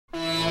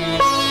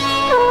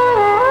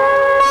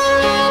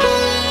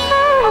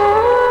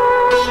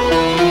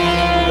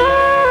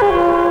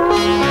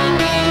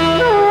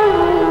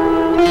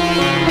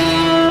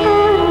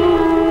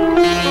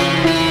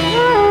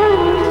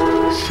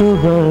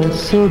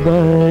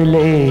सुबह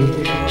ले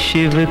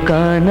शिव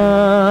का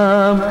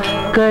नाम,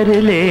 कर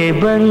ले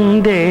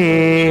बंदे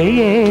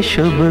ये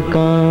शुभ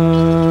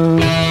काम।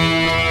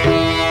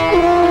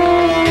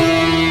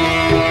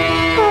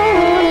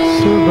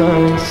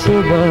 सुबह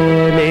सुबह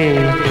ले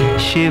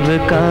शिव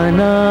का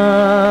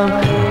नाम,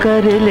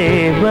 कर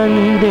ले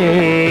बंदे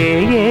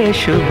ये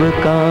शुभ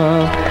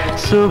काम।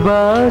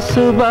 सुबह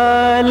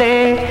सुबह ले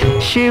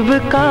शिव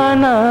का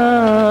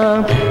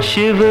नाम,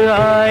 शिव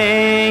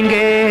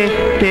आएंगे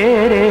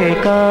तेरे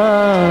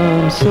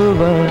काम।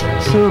 सुबह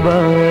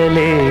सुबह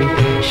ले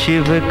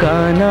शिव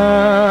का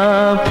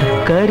नाम,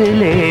 कर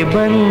ले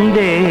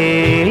बंदे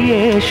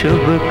ये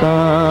शुभ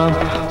काम।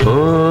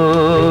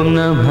 ओम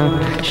नमः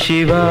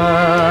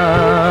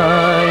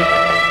शिवाय,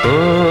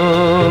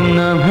 ओम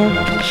नमः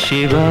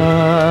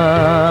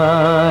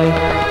शिवाय,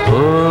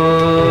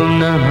 ओम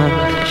नमः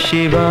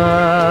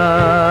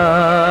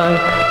शिवाय,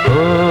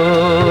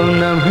 ओम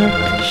नमः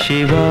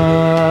शिवाय।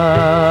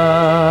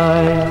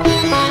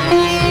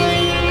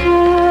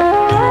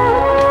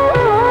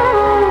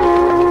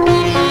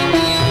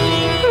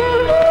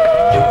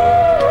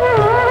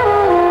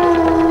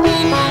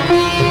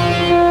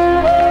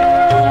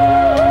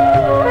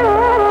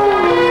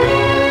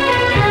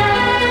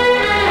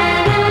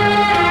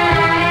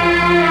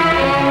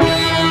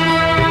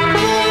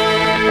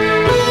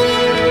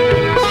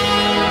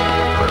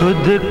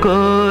 खुद को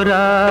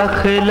राख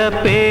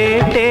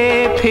लपेटे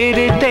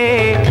फिरते,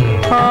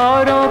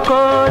 औरों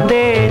को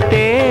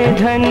देते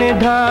धन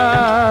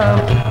धाम।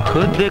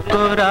 खुद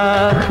को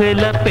राख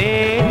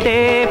लपेटे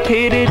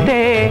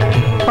फिरते,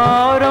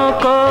 औरों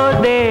को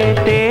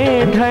देते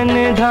धन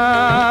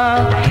धाम।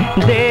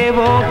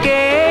 देवों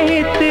के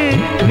हित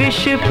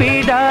विष पी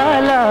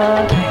डाला,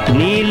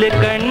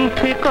 नीलकंठ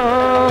को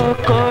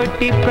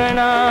कोटि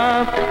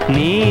प्रणाम,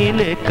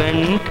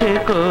 नीलकंठ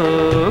को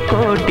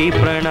कोटि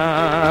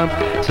प्रणाम।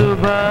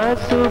 सुबह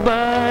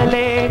सुबह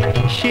ले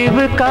शिव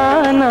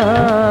का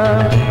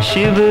नाम,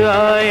 शिव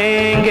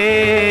आएंगे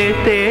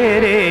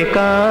तेरे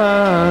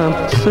काम।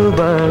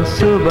 सुबह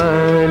सुबह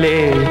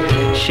ले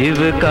शिव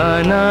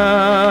का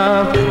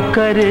नाम,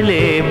 कर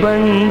ले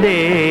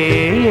बंदे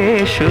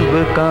ये शुभ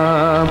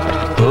काम।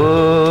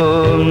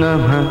 ओम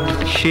नमः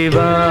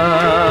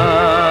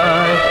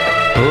शिवाय,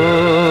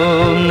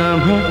 ओम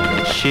नमः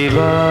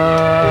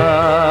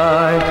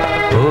शिवाय,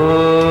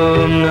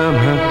 ओम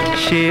नमः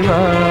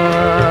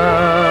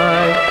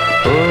शिवाय,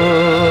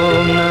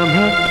 ओम नमः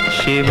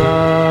शिवाय।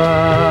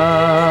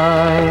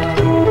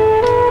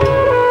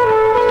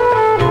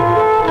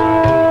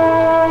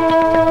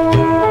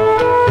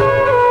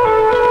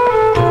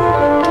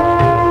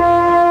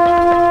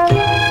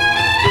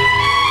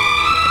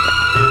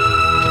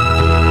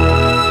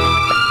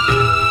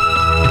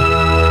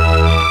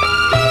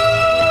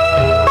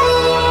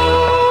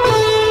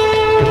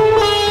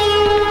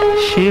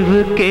 शिव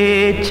के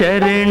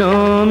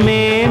चरणों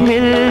में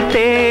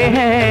मिलते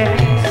हैं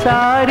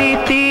सारी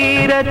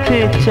तीरथ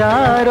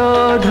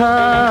चारों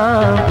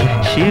धाम।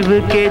 शिव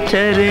के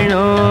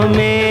चरणों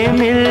में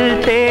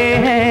मिलते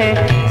हैं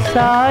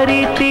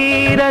सारी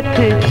तीरथ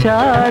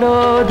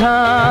चारों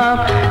धाम।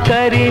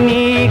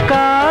 करनी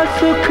का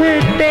सुख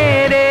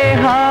तेरे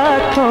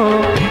हाथों,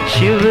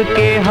 शिव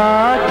के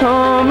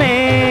हाथों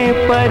में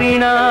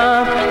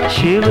परिणाम,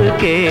 शिव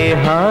के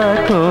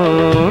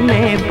हाथों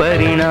में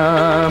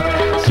परिणाम।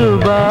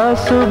 सुबह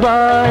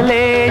सुबह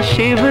ले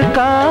शिव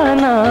का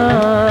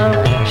नाम,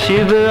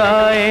 शिव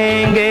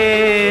आएंगे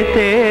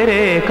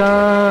तेरे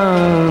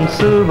काम।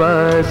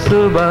 सुबह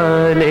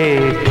सुबह ले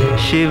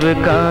शिव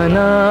का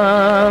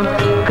नाम,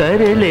 कर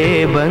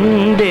ले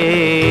बंदे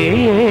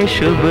ये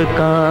शुभ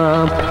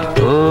काम।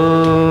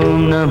 ओम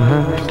नमः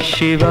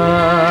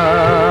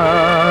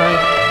शिवाय,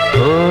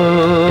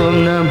 ओम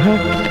नमः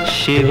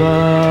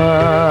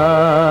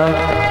शिवाय,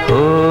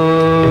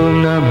 ओम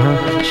नमः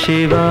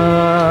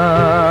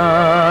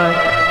शिवाय,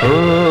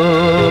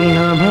 ओम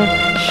नमः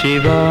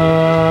शिवाय।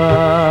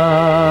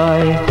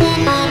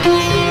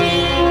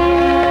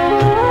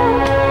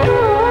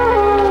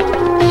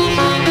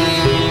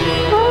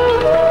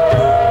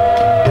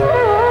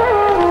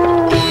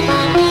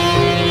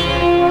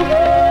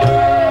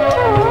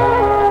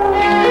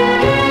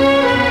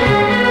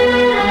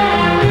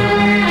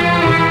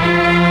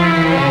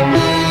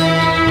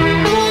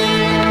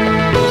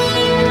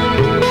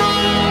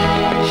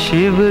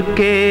 शिव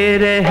के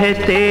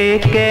रहते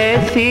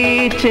कैसी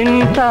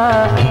चिंता,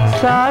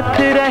 साथ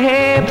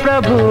रहे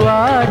प्रभु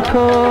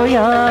आठों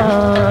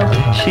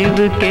याम। शिव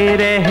के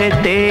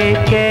रहते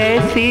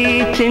कैसी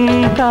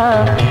चिंता,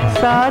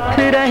 साथ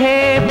रहे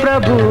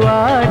प्रभु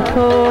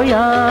आठों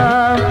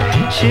याम।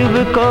 शिव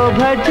को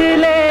भज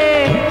ले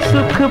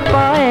सुख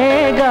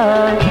पाएगा,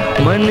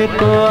 मन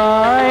को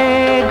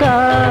आएगा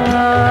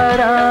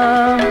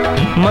राम,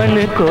 मन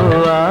को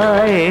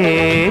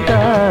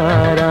आएगा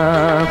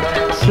राम।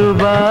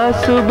 सुबह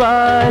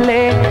सुबह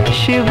ले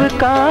शिव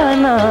का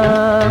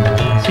नाम,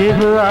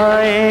 शिव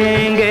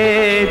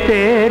आएंगे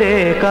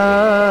तेरे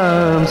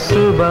काम।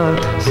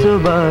 सुबह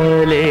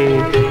सुबह ले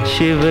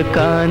शिव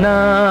का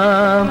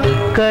नाम,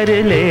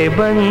 कर ले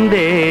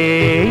बंदे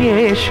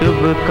ये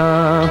शुभ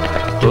काम।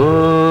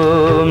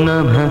 ओम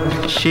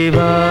नमः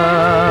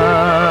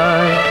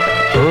शिवाय,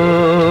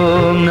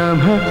 ओम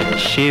नमः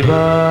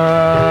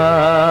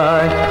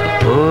शिवाय,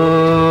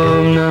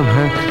 ओम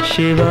नमः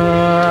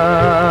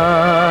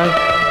शिवाय,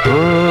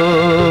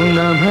 ओम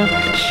नमः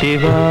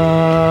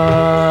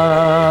शिवाय।